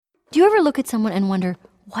Do you ever look at someone and wonder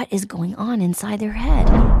what is going on inside their head?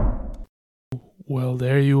 Well,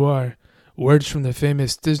 there you are. Words from the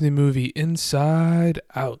famous Disney movie Inside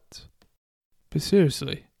Out. But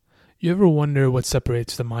seriously, you ever wonder what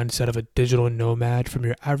separates the mindset of a digital nomad from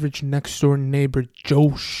your average next-door neighbor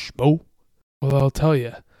Joe Schmo? Well, I'll tell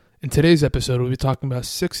you. In today's episode, we'll be talking about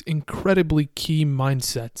 6 incredibly key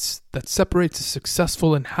mindsets that separates a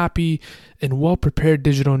successful and happy and well-prepared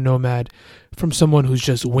digital nomad from someone who's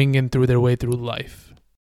just winging through their way through life.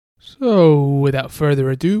 So, without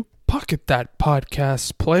further ado, pocket that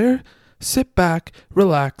podcast player, sit back,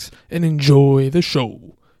 relax, and enjoy the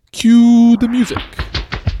show. Cue the music.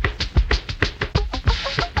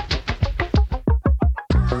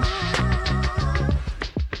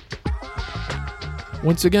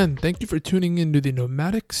 Once again, thank you for tuning into the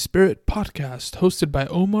Nomadic Spirit podcast hosted by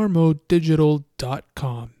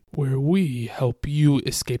OmarMoDigital.com, where we help you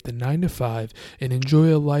escape the 9-to-5 and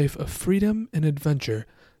enjoy a life of freedom and adventure,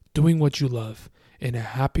 doing what you love in a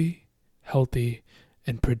happy, healthy,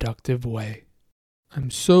 and productive way. I'm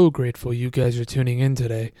so grateful you guys are tuning in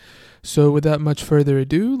today. So without much further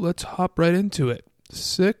ado, let's hop right into it.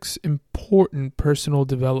 6 important personal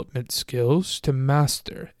development skills to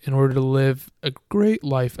master in order to live a great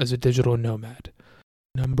life as a digital nomad.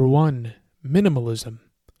 Number 1, minimalism.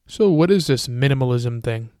 So what is this minimalism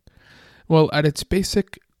thing? Well, at its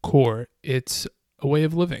basic core, it's a way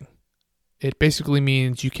of living. It basically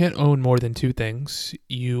means you can't own more than 2 things.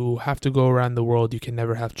 You have to go around the world. You can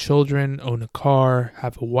never have children, own a car,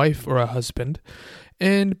 have a wife or a husband.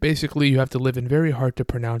 And basically you have to live in very hard to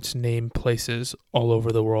pronounce name places all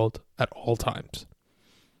over the world at all times.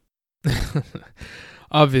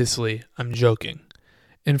 Obviously, I'm joking.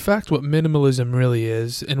 In fact, what minimalism really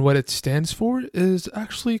is and what it stands for is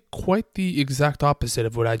actually quite the exact opposite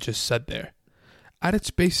of what I just said there. At its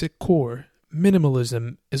basic core,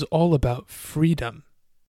 minimalism is all about freedom.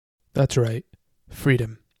 That's right,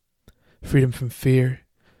 freedom. Freedom from fear,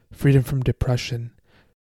 freedom from depression,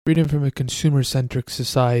 freedom from a consumer-centric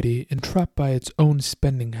society entrapped by its own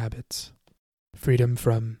spending habits. Freedom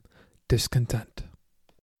from discontent.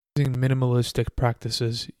 Using minimalistic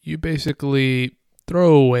practices, you basically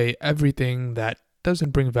throw away everything that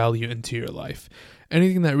doesn't bring value into your life.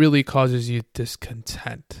 Anything that really causes you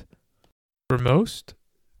discontent. For most,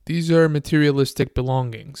 these are materialistic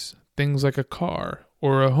belongings, things like a car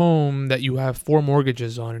or a home that you have 4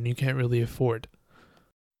 mortgages on and you can't really afford.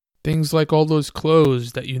 Things like all those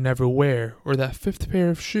clothes that you never wear or that 5th pair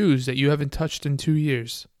of shoes that you haven't touched in 2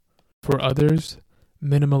 years. For others,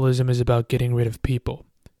 minimalism is about getting rid of people.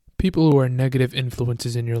 People who are negative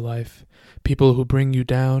influences in your life, people who bring you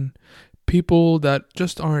down, people that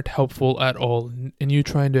just aren't helpful at all in you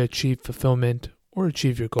trying to achieve fulfillment or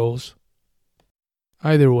achieve your goals.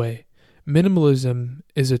 Either way, minimalism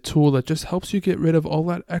is a tool that just helps you get rid of all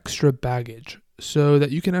that extra baggage so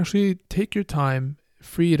that you can actually take your time,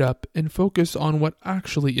 free it up, and focus on what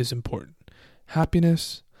actually is important,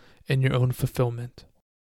 happiness and your own fulfillment.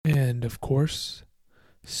 And of course,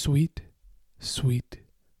 sweet, sweet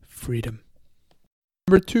freedom.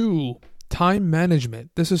 Number 2, time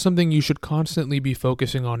management. This is something you should constantly be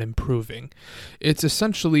focusing on improving. It's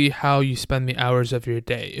essentially how you spend the hours of your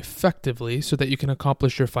day effectively so that you can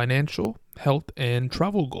accomplish your financial, health, and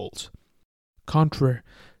travel goals. Contrary,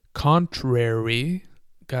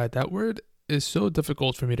 God, that word is so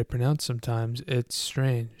difficult for me to pronounce sometimes. It's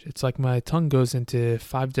strange. It's like my tongue goes into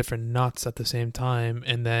 5 different knots at the same time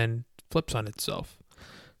and then flips on itself.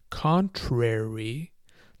 Contrary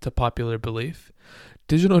to popular belief,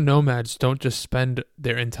 digital nomads don't just spend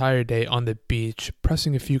their entire day on the beach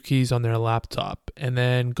pressing a few keys on their laptop and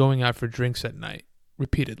then going out for drinks at night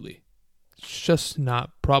repeatedly. It's just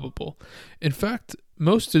not probable. In fact,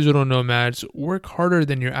 most digital nomads work harder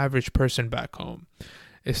than your average person back home.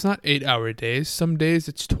 It's not 8-hour days. Some days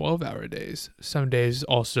it's 12-hour days. Some days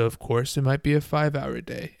also, of course, it might be a 5-hour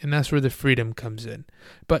day, and that's where the freedom comes in.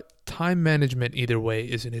 But time management either way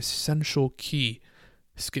is an essential key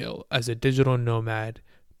skill as a digital nomad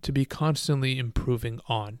to be constantly improving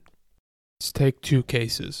on. Let's take 2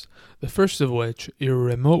 cases. The first of which, you're a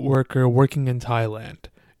remote worker working in Thailand.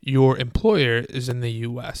 Your employer is in the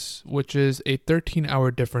US, which is a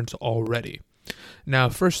 13-hour difference already. Now,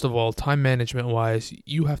 first of all, time management wise,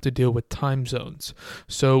 you have to deal with time zones.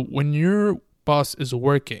 So when your boss is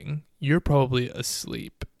working, you're probably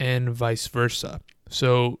asleep and vice versa.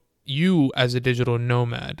 So you as a digital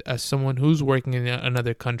nomad, as someone who's working in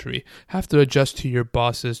another country, have to adjust to your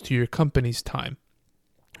boss's, to your company's time.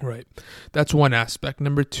 Right. That's one aspect.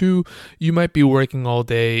 Number 2, you might be working all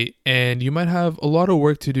day and you might have a lot of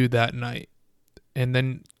work to do that night. And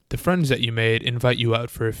then the friends that you made invite you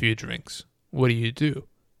out for a few drinks. What do?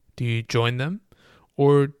 Do you join them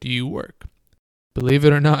or do you work? Believe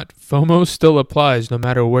it or not, FOMO still applies no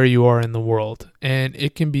matter where you are in the world, and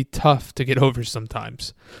it can be tough to get over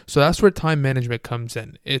sometimes. So that's where time management comes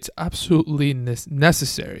in. It's absolutely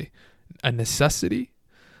necessary. A necessity?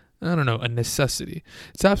 I don't know, a necessity.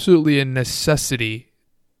 It's absolutely a necessity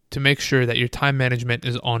to make sure that your time management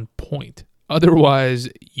is on point. Otherwise,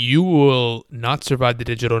 you will not survive the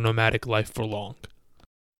digital nomadic life for long.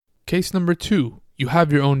 Case number 2, you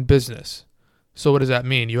have your own business. So what does that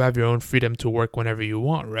mean? You have your own freedom to work whenever you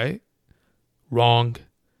want, right? Wrong.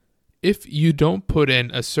 If you don't put in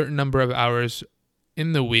a certain number of hours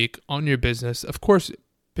in the week on your business, of course,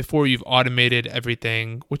 before you've automated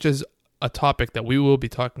everything, which is a topic that we will be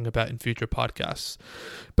talking about in future podcasts.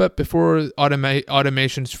 But before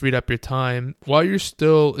automation's freed up your time, while you're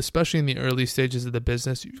still, especially in the early stages of the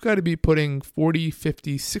business, you've got to be putting 40,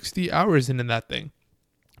 50, 60 hours into that thing.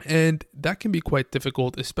 And that can be quite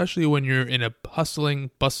difficult, especially when you're in a hustling,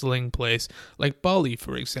 bustling place like Bali,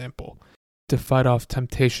 for example, to fight off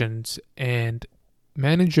temptations and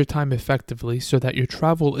manage your time effectively so that your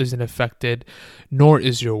travel isn't affected, nor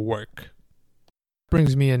is your work.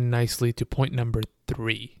 Brings me in nicely to point number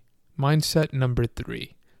 3. Mindset number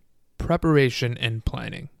 3. Preparation and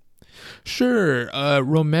planning. Sure, a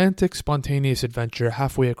romantic, spontaneous adventure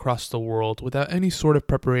halfway across the world without any sort of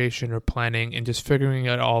preparation or planning and just figuring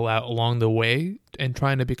it all out along the way and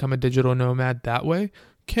trying to become a digital nomad that way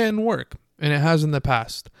can work, and it has in the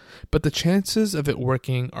past. But the chances of it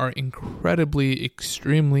working are incredibly,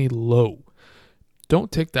 extremely low.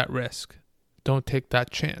 Don't take that risk. Don't take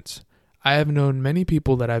that chance. I have known many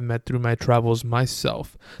people that I've met through my travels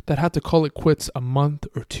myself that had to call it quits a month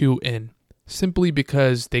or 2 in, simply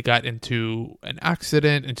because they got into an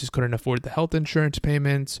accident and just couldn't afford the health insurance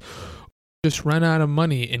payments, just ran out of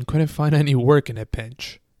money and couldn't find any work in a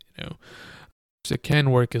pinch. So it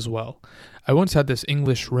can work as well. I once had this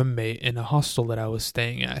English roommate in a hostel that I was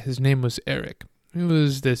staying at. His name was Eric. He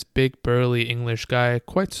was this big, burly English guy,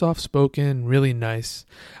 quite soft-spoken, really nice.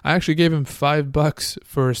 I actually gave him $5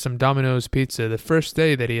 for some Domino's pizza the first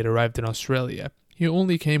day that he had arrived in Australia. He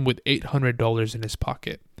only came with $800 in his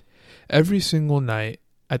pocket. Every single night,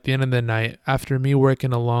 at the end of the night, after me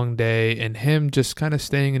working a long day and him just kind of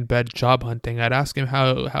staying in bed job hunting, I'd ask him how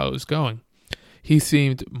it was going. He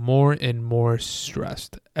seemed more and more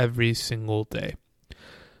stressed every single day.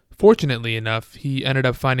 Fortunately enough, he ended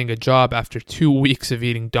up finding a job after 2 weeks of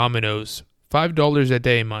eating Domino's. $5 a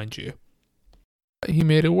day, mind you. He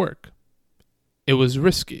made it work. It was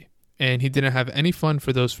risky, and he didn't have any fun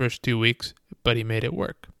for those first 2 weeks, but he made it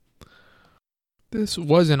work. This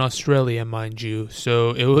was in Australia, mind you,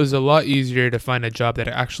 so it was a lot easier to find a job that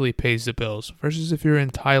actually pays the bills versus if you're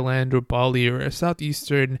in Thailand or Bali or a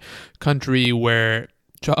southeastern country where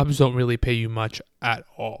jobs don't really pay you much at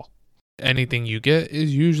all. Anything you get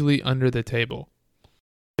is usually under the table.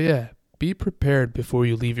 But yeah, be prepared before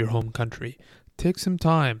you leave your home country. Take some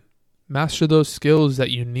time. Master those skills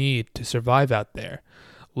that you need to survive out there.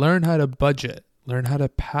 Learn how to budget. Learn how to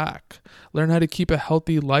pack. Learn how to keep a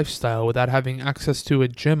healthy lifestyle without having access to a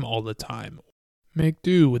gym all the time. Make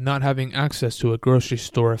do with not having access to a grocery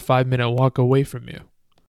store a 5-minute walk away from you.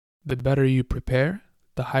 The better you prepare,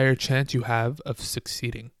 the higher chance you have of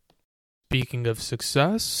succeeding. Speaking of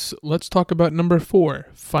success, let's talk about number 4,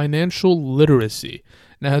 financial literacy.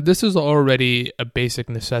 Now, this is already a basic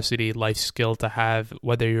necessity life skill to have,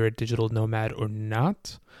 whether you're a digital nomad or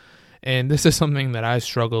not. And this is something that I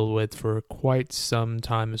struggled with for quite some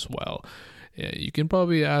time as well. You can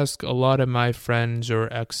probably ask a lot of my friends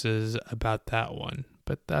or exes about that one,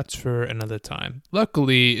 but that's for another time.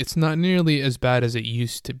 Luckily, it's not nearly as bad as it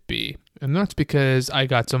used to be. And that's because I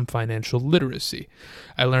got some financial literacy.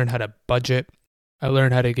 I learned how to budget. I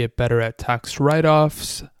learned how to get better at tax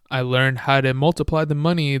write-offs. I learned how to multiply the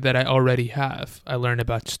money that I already have. I learned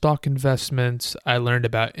about stock investments. I learned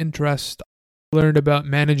about interest. I learned about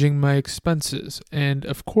managing my expenses. And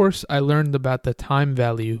of course, I learned about the time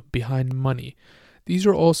value behind money. These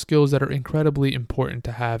are all skills that are incredibly important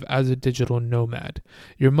to have as a digital nomad.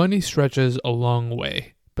 Your money stretches a long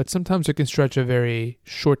way, but sometimes it can stretch a very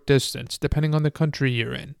short distance, depending on the country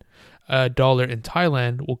you're in. $1 in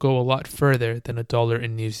Thailand will go a lot further than $1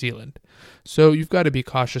 in New Zealand. So you've got to be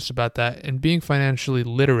cautious about that, and being financially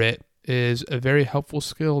literate is a very helpful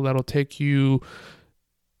skill that'll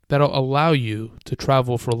allow you to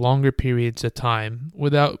travel for longer periods of time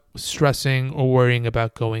without stressing or worrying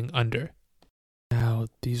about going under. Now,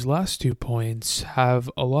 these last 2 points have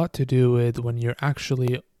a lot to do with when you're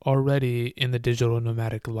actually already in the digital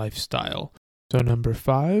nomadic lifestyle. So number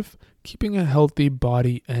 5, keeping a healthy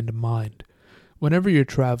body and mind. Whenever you're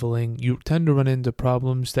traveling, you tend to run into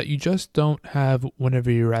problems that you just don't have whenever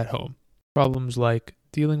you're at home. Problems like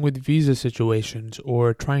dealing with visa situations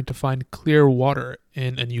or trying to find clear water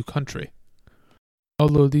in a new country.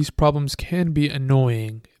 Although these problems can be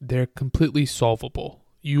annoying, they're completely solvable.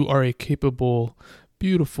 You are a capable,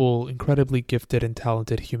 beautiful, incredibly gifted and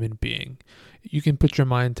talented human being. You can put your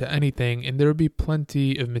mind to anything, and there will be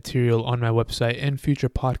plenty of material on my website and future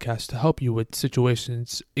podcasts to help you with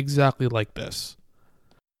situations exactly like this.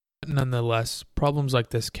 Nonetheless, problems like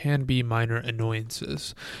this can be minor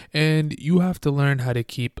annoyances, and you have to learn how to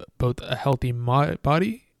keep both a healthy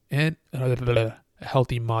body and a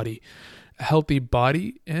healthy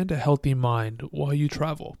mind while you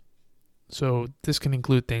travel. So this can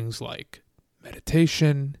include things like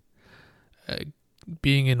meditation,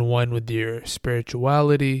 being in one with your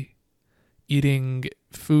spirituality, eating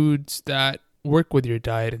foods that work with your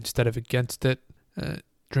diet instead of against it,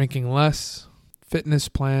 drinking less, fitness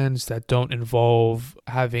plans that don't involve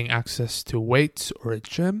having access to weights or a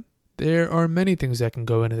gym. There are many things that can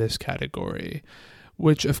go into this category,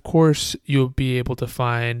 which of course you'll be able to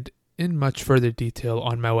find in much further detail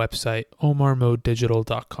on my website,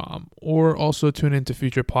 omarmodigital.com, or also tune into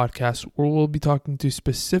future podcasts where we'll be talking to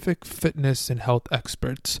specific fitness and health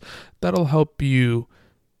experts that'll help you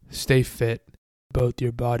stay fit, both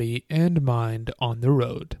your body and mind on the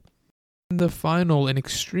road. And the final and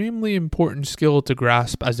extremely important skill to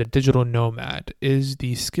grasp as a digital nomad is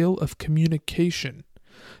the skill of communication.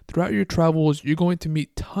 Throughout your travels, you're going to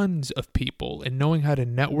meet tons of people, and knowing how to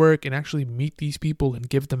network and actually meet these people and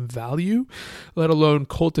give them value, let alone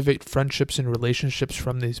cultivate friendships and relationships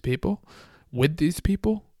from these people, with these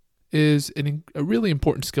people, is a really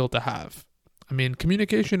important skill to have. I mean,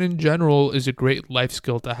 communication in general is a great life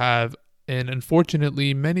skill to have, and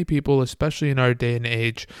unfortunately, many people, especially in our day and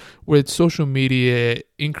age, with social media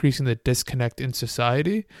increasing the disconnect in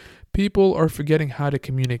society, people are forgetting how to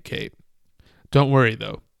communicate. Don't worry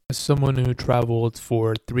though. As someone who traveled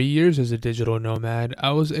for 3 years as a digital nomad,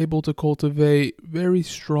 I was able to cultivate very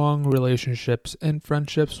strong relationships and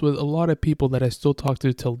friendships with a lot of people that I still talk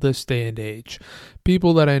to till this day and age.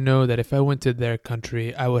 People that I know that if I went to their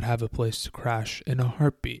country, I would have a place to crash in a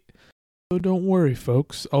heartbeat. So don't worry,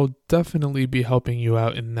 folks. I'll definitely be helping you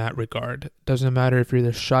out in that regard. Doesn't matter if you're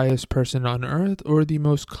the shyest person on earth or the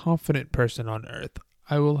most confident person on earth.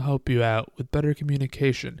 I will help you out with better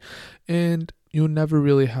communication, and you'll never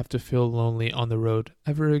really have to feel lonely on the road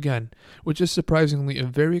ever again, which is surprisingly a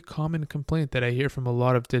very common complaint that I hear from a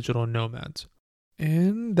lot of digital nomads.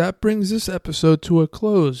 And that brings this episode to a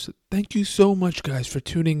close. Thank you so much, guys, for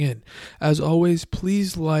tuning in. As always,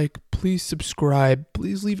 please like, please subscribe,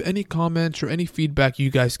 please leave any comments or any feedback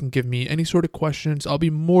you guys can give me, any sort of questions. I'll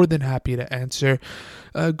be more than happy to answer.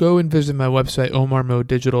 Go and visit my website,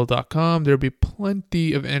 omarmodigital.com. There'll be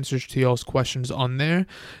plenty of answers to y'all's questions on there.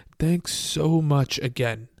 Thanks so much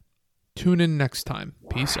again. Tune in next time.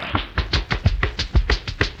 Peace out.